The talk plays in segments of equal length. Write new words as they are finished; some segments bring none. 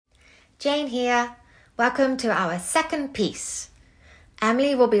Jane here. Welcome to our second piece.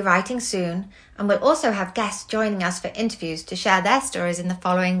 Emily will be writing soon and we'll also have guests joining us for interviews to share their stories in the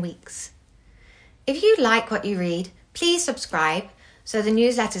following weeks. If you like what you read, please subscribe so the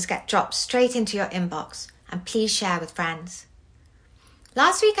newsletters get dropped straight into your inbox, and please share with friends.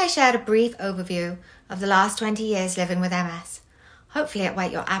 Last week I shared a brief overview of the last 20 years living with MS. Hopefully it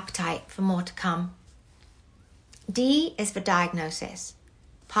whet your appetite for more to come. D is for diagnosis.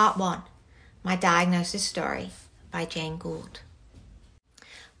 Part 1. My Diagnosis Story by Jane Gould.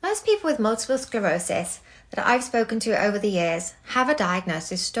 Most people with multiple sclerosis that I've spoken to over the years have a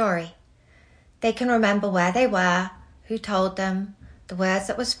diagnosis story. They can remember where they were, who told them, the words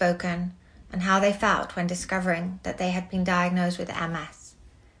that were spoken, and how they felt when discovering that they had been diagnosed with MS.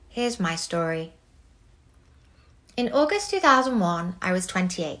 Here's my story. In August 2001, I was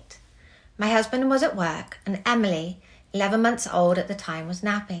 28. My husband was at work and Emily, 11 months old at the time, was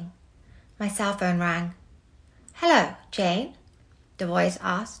napping. My cell phone rang. "Hello, Jane?" the voice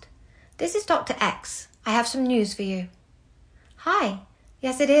asked. "This is Dr. X. I have some news for you." "Hi.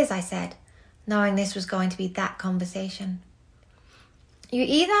 Yes, it is," I said, knowing this was going to be that conversation. "You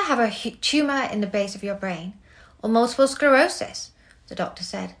either have a tumour in the base of your brain or multiple sclerosis," the doctor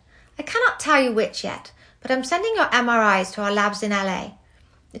said. "I cannot tell you which yet, but I'm sending your MRIs to our labs in LA.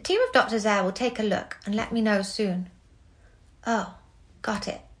 The team of doctors there will take a look and let me know soon." "Oh, got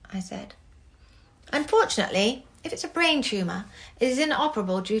it," I said. "Unfortunately, if it's a brain tumour, it is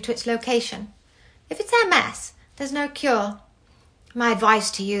inoperable due to its location. If it's MS, there's no cure. My advice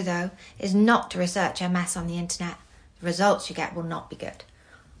to you, though, is not to research MS on the internet. The results you get will not be good.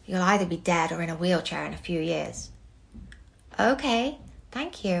 You'll either be dead or in a wheelchair in a few years." "Okay,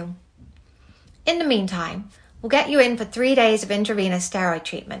 thank you. In the meantime, we'll get you in for 3 days of intravenous steroid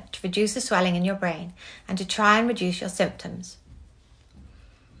treatment to reduce the swelling in your brain and to try and reduce your symptoms."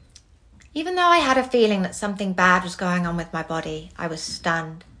 Even though I had a feeling that something bad was going on with my body, I was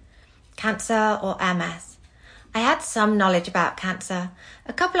stunned. Cancer or MS. I had some knowledge about cancer.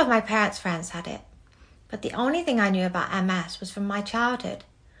 A couple of my parents' friends had it. But the only thing I knew about MS was from my childhood.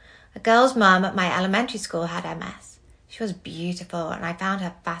 A girl's mum at my elementary school had MS. She was beautiful and I found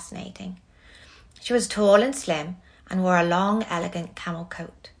her fascinating. She was tall and slim and wore a long, elegant camel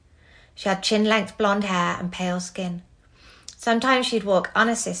coat. She had chin-length blonde hair and pale skin. Sometimes she'd walk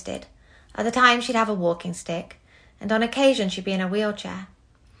unassisted. Other times she'd have a walking stick, and on occasion she'd be in a wheelchair.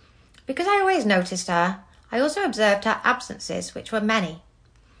 Because I always noticed her, I also observed her absences, which were many.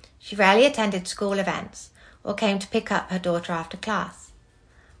 She rarely attended school events or came to pick up her daughter after class.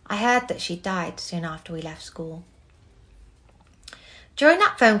 I heard that she died soon after we left school. During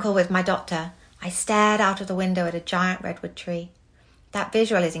that phone call with my doctor, I stared out of the window at a giant redwood tree. That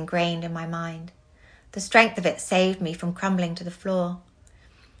visual is ingrained in my mind. The strength of it saved me from crumbling to the floor.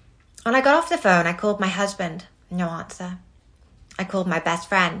 When I got off the phone, I called my husband. No answer. I called my best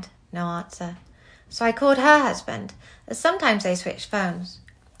friend. No answer. So I called her husband, as sometimes they switched phones.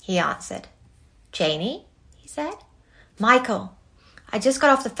 He answered. "Janie?" he said. "Michael, I just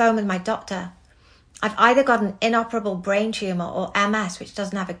got off the phone with my doctor. I've either got an inoperable brain tumour or MS which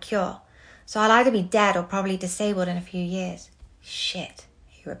doesn't have a cure, so I'll either be dead or probably disabled in a few years." "Shit,"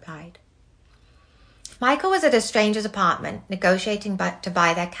 he replied. Michael was at a stranger's apartment negotiating to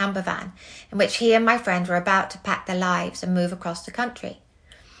buy their camper van in which he and my friend were about to pack their lives and move across the country.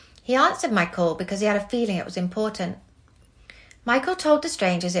 He answered my call because he had a feeling it was important. Michael told the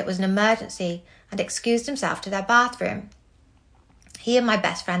strangers it was an emergency and excused himself to their bathroom. He and my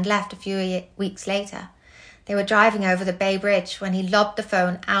best friend left a few weeks later. They were driving over the Bay Bridge when he lobbed the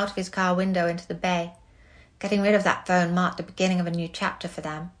phone out of his car window into the bay. Getting rid of that phone marked the beginning of a new chapter for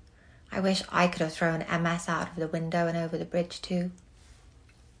them. I wish I could have thrown MS out of the window and over the bridge too.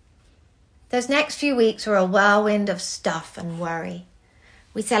 Those next few weeks were a whirlwind of stuff and worry.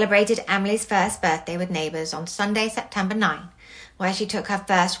 We celebrated Emily's first birthday with neighbours on Sunday, September 9, where she took her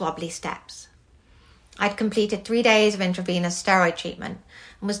first wobbly steps. I'd completed 3 days of intravenous steroid treatment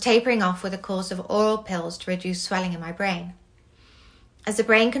and was tapering off with a course of oral pills to reduce swelling in my brain. As the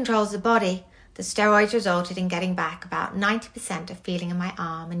brain controls the body, the steroids resulted in getting back about 90% of feeling in my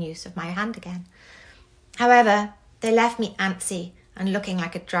arm and use of my hand again. However, they left me antsy and looking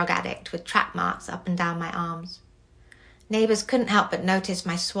like a drug addict with track marks up and down my arms. Neighbours couldn't help but notice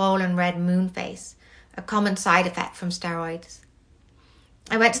my swollen red moon face, a common side effect from steroids.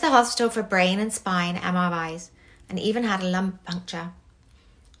 I went to the hospital for brain and spine MRIs and even had a lump puncture.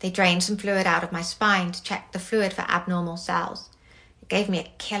 They drained some fluid out of my spine to check the fluid for abnormal cells. It gave me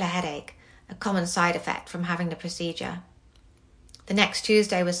a killer headache, a common side effect from having the procedure. The next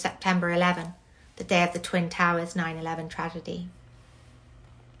Tuesday was September 11, the day of the Twin Towers 9/11 tragedy.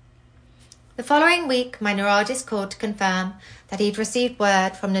 The following week, my neurologist called to confirm that he'd received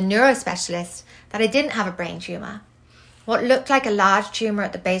word from the neurospecialist that I didn't have a brain tumour. What looked like a large tumour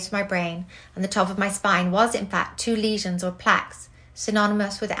at the base of my brain and the top of my spine was in fact 2 lesions or plaques,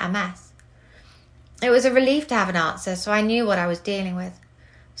 synonymous with MS. It was a relief to have an answer, so I knew what I was dealing with.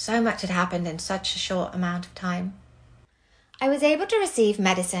 So much had happened in such a short amount of time. I was able to receive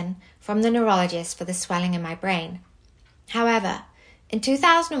medicine from the neurologist for the swelling in my brain. However, in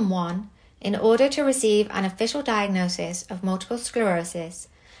 2001, in order to receive an official diagnosis of multiple sclerosis,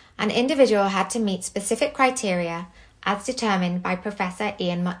 an individual had to meet specific criteria as determined by Professor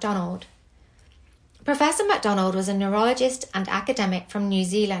Ian MacDonald. Professor MacDonald was a neurologist and academic from New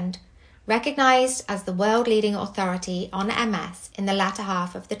Zealand, recognised as the world-leading authority on MS in the latter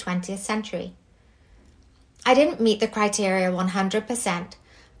half of the 20th century. I didn't meet the criteria 100%,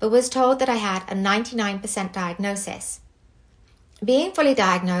 but was told that I had a 99% diagnosis. Being fully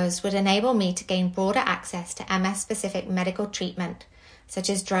diagnosed would enable me to gain broader access to MS-specific medical treatment, such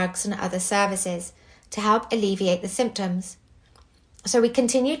as drugs and other services, to help alleviate the symptoms. So we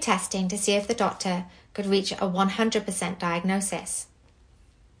continued testing to see if the doctor could reach a 100% diagnosis.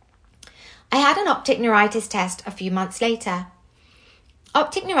 I had an optic neuritis test a few months later.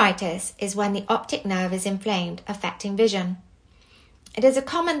 Optic neuritis is when the optic nerve is inflamed, affecting vision. It is a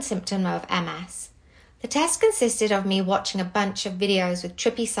common symptom of MS. The test consisted of me watching a bunch of videos with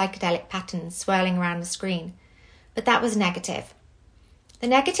trippy psychedelic patterns swirling around the screen, but that was negative. The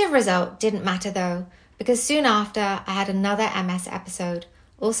negative result didn't matter though, because soon after I had another MS episode,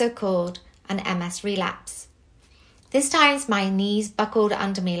 also called an MS relapse. This time my knees buckled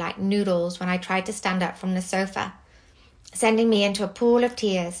under me like noodles when I tried to stand up from the sofa, sending me into a pool of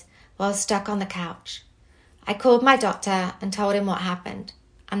tears while stuck on the couch. I called my doctor and told him what happened,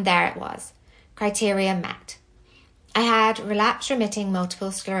 and there it was. Criteria met. I had relapse-remitting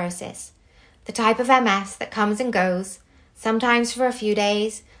multiple sclerosis, the type of MS that comes and goes, sometimes for a few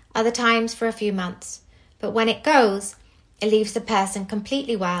days, other times for a few months. But when it goes, it leaves the person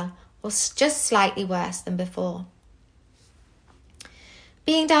completely well or just slightly worse than before.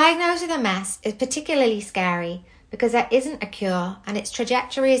 Being diagnosed with MS is particularly scary because there isn't a cure and its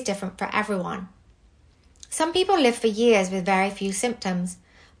trajectory is different for everyone. Some people live for years with very few symptoms,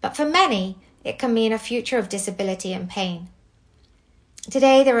 but for many, it can mean a future of disability and pain.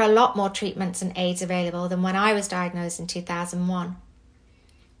 Today, there are a lot more treatments and aids available than when I was diagnosed in 2001.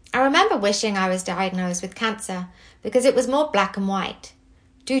 I remember wishing I was diagnosed with cancer because it was more black and white.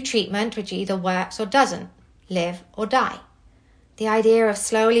 Do treatment which either works or doesn't, live or die. The idea of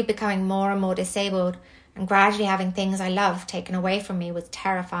slowly becoming more and more disabled and gradually having things I love taken away from me was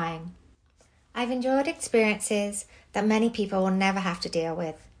terrifying. I've enjoyed experiences that many people will never have to deal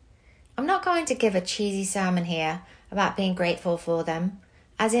with. I'm not going to give a cheesy sermon here about being grateful for them,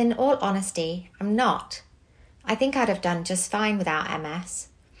 as in all honesty, I'm not. I think I'd have done just fine without MS.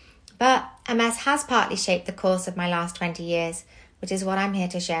 But MS has partly shaped the course of my last 20 years, which is what I'm here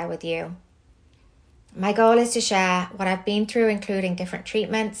to share with you. My goal is to share what I've been through, including different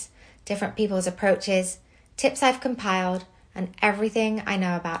treatments, different people's approaches, tips I've compiled, and everything I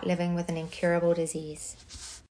know about living with an incurable disease.